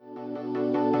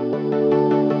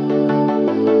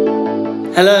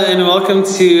Hello and welcome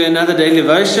to another daily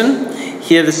devotion.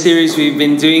 Here the series we've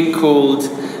been doing called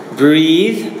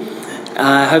Breathe.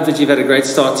 I hope that you've had a great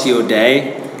start to your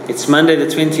day. It's Monday the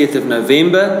 20th of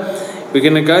November. We're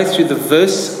going to go through the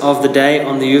verse of the day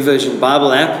on the YouVersion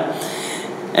Bible app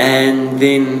and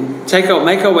then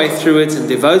make our way through it and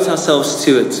devote ourselves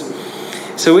to it.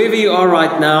 So wherever you are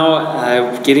right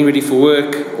now, getting ready for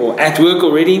work or at work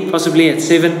already, possibly at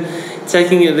 7,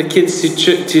 taking the kids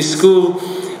to school,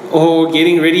 or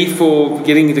getting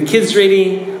the kids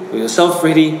ready, or yourself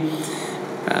ready.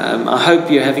 I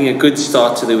hope you're having a good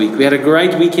start to the week. We had a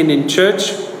great weekend in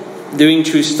church, doing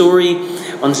True Story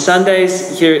on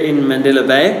Sundays here in Mandela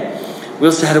Bay. We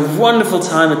also had a wonderful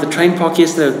time at the train park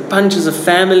yesterday with bunches of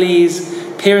families,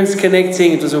 parents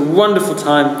connecting. It was a wonderful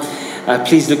time.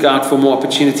 Please look out for more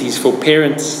opportunities for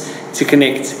parents to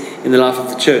connect in the life of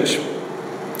the church.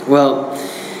 Well,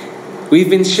 we've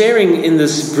been sharing in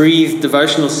this Breathe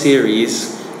devotional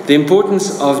series the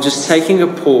importance of just taking a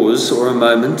pause or a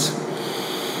moment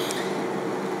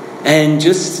and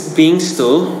just being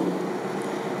still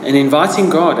and inviting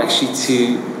God actually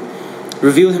to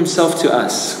reveal Himself to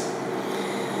us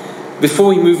before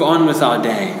we move on with our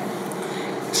day.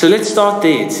 So let's start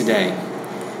there today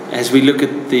as we look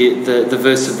at the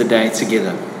verse of the day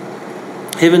together.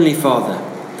 Heavenly Father,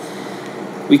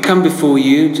 we come before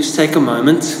you, just take a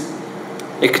moment.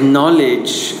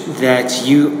 Acknowledge that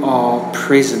you are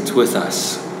present with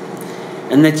us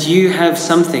and that you have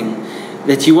something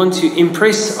that you want to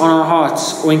impress on our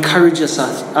hearts or encourage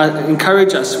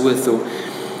us with, or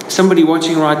somebody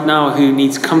watching right now who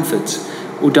needs comfort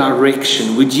or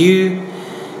direction. Would you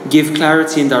give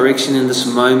clarity and direction in this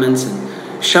moment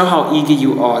and show how eager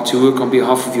you are to work on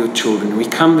behalf of your children? We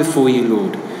come before you,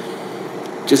 Lord,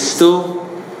 just still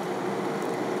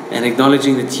and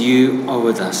acknowledging that you are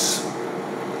with us.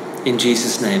 In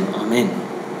Jesus' name, Amen.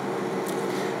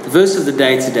 The verse of the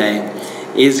day today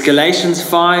is Galatians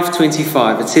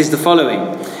 5:25. It says the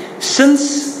following: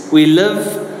 "Since we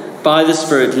live by the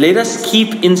Spirit, let us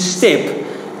keep in step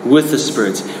with the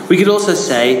Spirit." We could also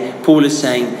say, Paul is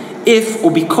saying, if or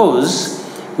because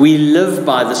we live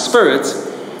by the Spirit,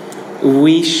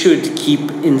 we should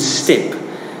keep in step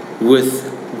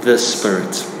with the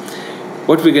Spirit.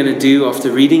 What we're going to do after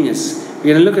reading is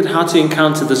we're going to look at how to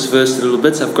encounter this verse a little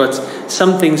bit. I've got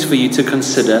some things for you to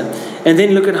consider, and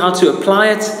then look at how to apply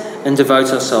it and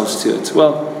devote ourselves to it.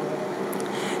 Well,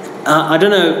 I don't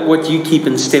know what you keep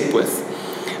in step with.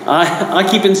 I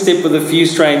keep in step with a few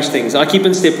strange things. I keep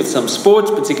in step with some sports,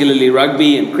 particularly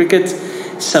rugby and cricket,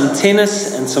 some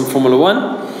tennis and some Formula One.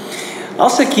 I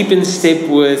also keep in step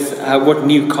with what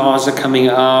new cars are coming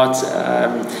out,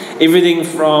 everything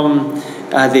from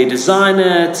their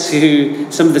designer to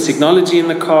some of the technology in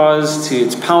the cars to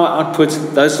its power output,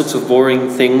 those sorts of boring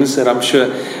things that I'm sure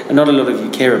not a lot of you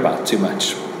care about too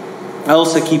much. I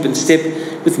also keep in step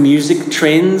with music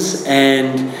trends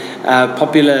and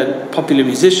popular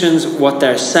musicians, what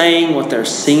they're saying, what they're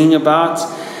singing about.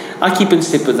 I keep in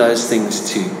step with those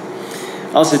things too.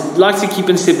 I also like to keep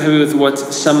in step with what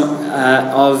some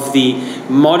of the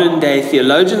modern day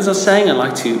theologians are saying. I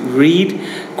like to read,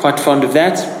 quite fond of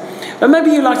that. But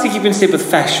maybe you like to keep in step with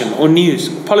fashion or news,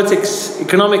 politics,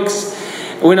 economics.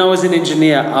 When I was an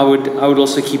engineer, I would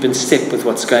also keep in step with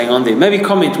what's going on there. Maybe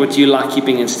comment what you like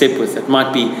keeping in step with. It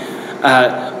might be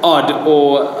odd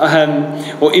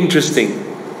or interesting.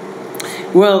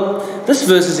 Well, this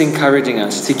verse is encouraging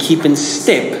us to keep in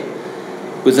step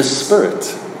with the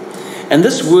Spirit. And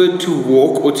this word to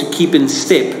walk or to keep in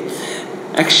step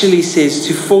actually says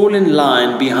to fall in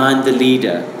line behind the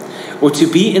leader, or to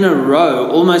be in a row,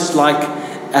 almost like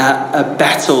a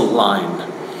battle line,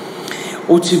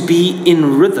 or to be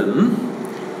in rhythm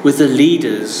with the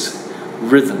leader's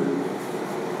rhythm.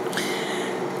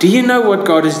 Do you know what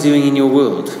God is doing in your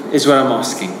world, is what I'm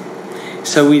asking.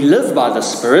 So we live by the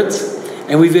Spirit,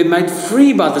 and we've been made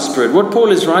free by the Spirit. What Paul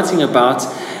is writing about,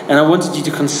 and I wanted you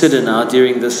to consider now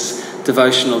during this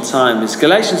devotional time, is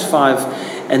Galatians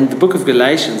 5, and the book of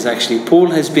Galatians actually. Paul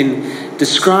has been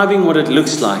describing what it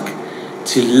looks like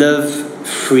to live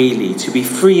freely, to be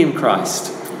free in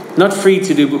Christ. Not free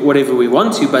to do whatever we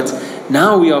want to, but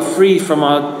now we are free from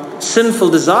our sinful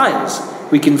desires.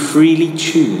 We can freely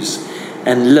choose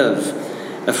and live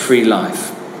a free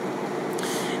life.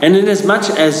 And in as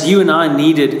much as you and I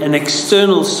needed an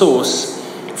external source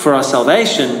for our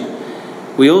salvation,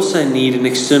 we also need an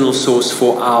external source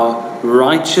for our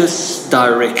righteous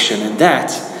direction, and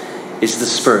that is the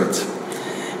Spirit.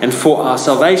 And for our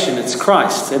salvation, it's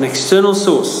Christ, an external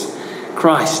source,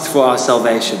 Christ for our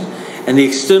salvation. And the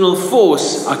external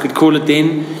force, I could call it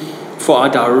then, for our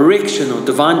direction or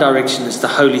divine direction is the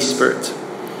Holy Spirit.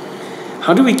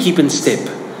 How do we keep in step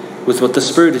with what the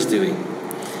Spirit is doing?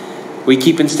 We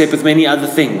keep in step with many other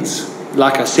things,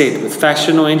 like I said, with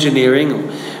fashion or engineering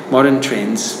or modern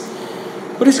trends.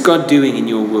 What is God doing in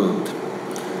your world?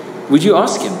 Would you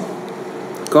ask Him,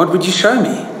 God, would you show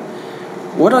me?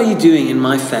 What are you doing in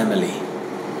my family?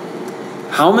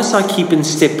 How must I keep in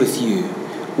step with you?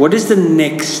 What is the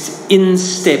next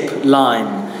in-step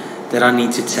line that I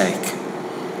need to take?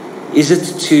 Is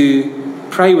it to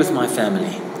pray with my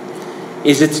family?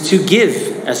 Is it to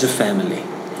give as a family?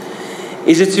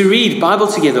 Is it to read Bible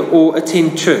together or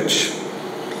attend church?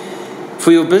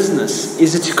 For your business,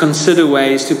 is it to consider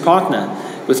ways to partner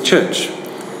with church?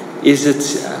 Is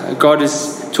it God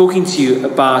is talking to you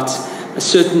about a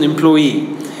certain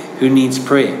employee who needs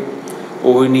prayer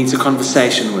or who needs a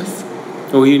conversation with,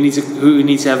 or who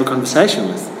needs to have a conversation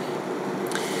with?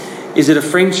 Is it a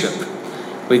friendship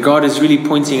where God is really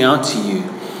pointing out to you?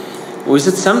 Or is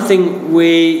it something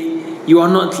where you are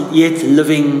not yet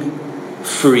living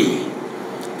free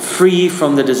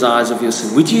from the desires of your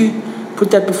sin? Would you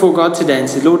put that before God today and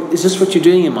say, Lord, is this what you're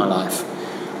doing in my life?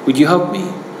 Would you help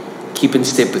me keep in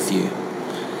step with you?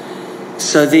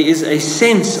 So there is a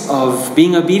sense of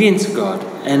being obedient to God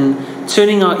and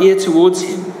turning our ear towards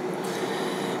Him.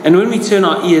 And when we turn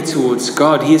our ear towards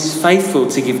God, He is faithful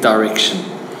to give direction.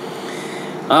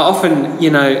 I often,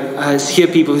 I hear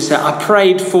people who say, I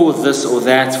prayed for this or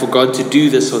that, for God to do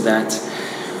this or that,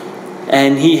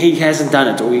 and He hasn't done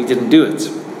it, or He didn't do it.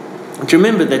 But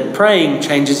remember that praying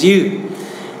changes you,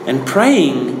 and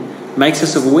praying makes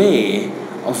us aware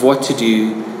of what to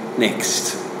do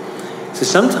next. So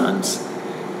sometimes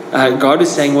God is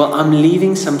saying, well, I'm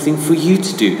leaving something for you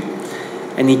to do,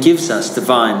 and He gives us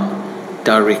divine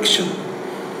direction.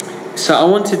 So I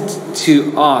wanted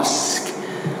to ask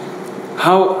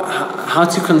how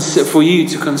to consider, for you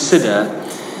to consider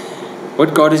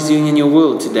what God is doing in your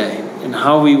world today and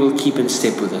how we will keep in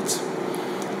step with it.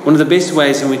 One of the best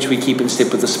ways in which we keep in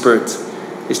step with the Spirit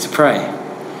is to pray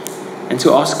and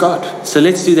to ask God. So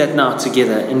let's do that now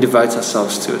together and devote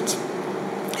ourselves to it.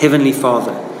 Heavenly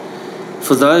Father,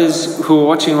 for those who are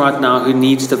watching right now who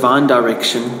needs divine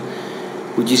direction,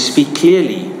 would you speak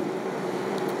clearly?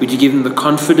 Would you give them the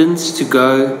confidence to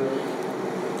go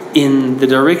in the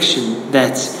direction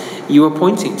that you are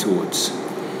pointing towards?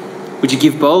 Would you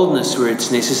give boldness where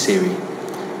it's necessary?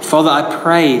 Father, I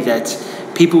pray that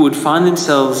people would find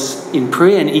themselves in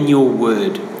prayer and in your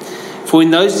word. For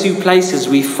in those two places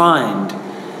we find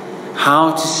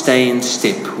how to stay in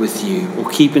step with you, or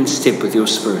keep in step with your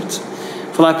Spirit.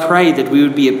 Father, I pray that we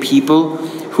would be a people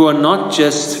who are not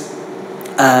just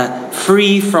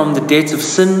free from the debt of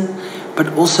sin,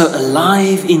 but also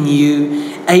alive in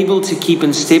you, able to keep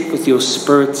in step with your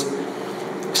Spirit,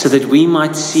 so that we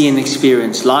might see and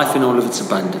experience life in all of its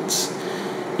abundance.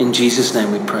 In Jesus'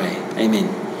 name we pray. Amen.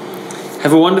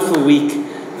 Have a wonderful week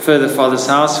further, Father's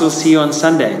house. We'll see you on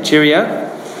Sunday. Cheerio.